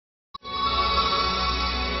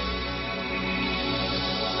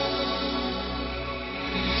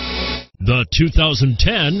The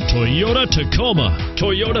 2010 Toyota Tacoma.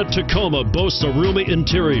 Toyota Tacoma boasts a roomy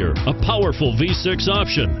interior, a powerful V6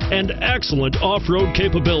 option, and excellent off-road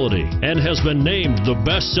capability, and has been named the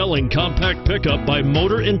best-selling compact pickup by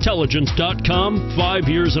MotorIntelligence.com 5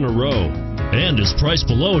 years in a row, and is priced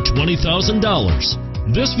below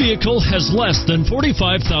 $20,000. This vehicle has less than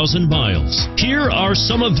 45,000 miles. Here are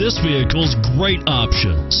some of this vehicle's great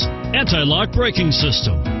options: anti-lock braking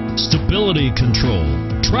system, stability control,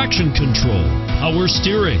 traction control, power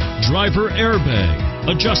steering, driver airbag,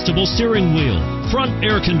 adjustable steering wheel, front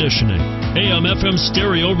air conditioning, AM/FM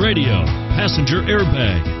stereo radio, passenger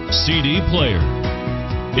airbag, CD player.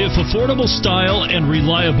 If affordable style and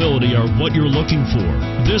reliability are what you're looking for,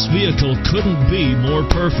 this vehicle couldn't be more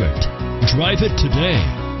perfect. Drive it today.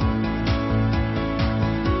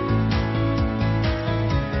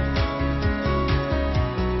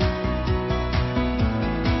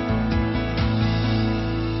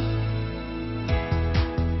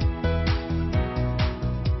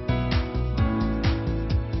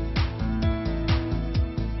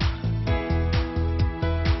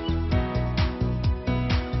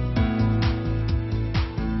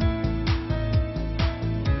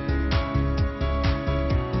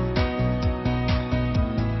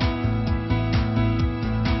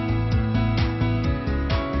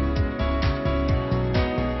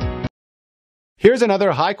 Here's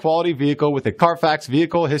another high-quality vehicle with a Carfax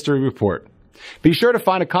Vehicle History Report. Be sure to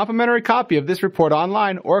find a complimentary copy of this report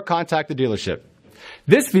online or contact the dealership.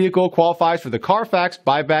 This vehicle qualifies for the Carfax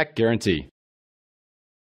Buyback Guarantee.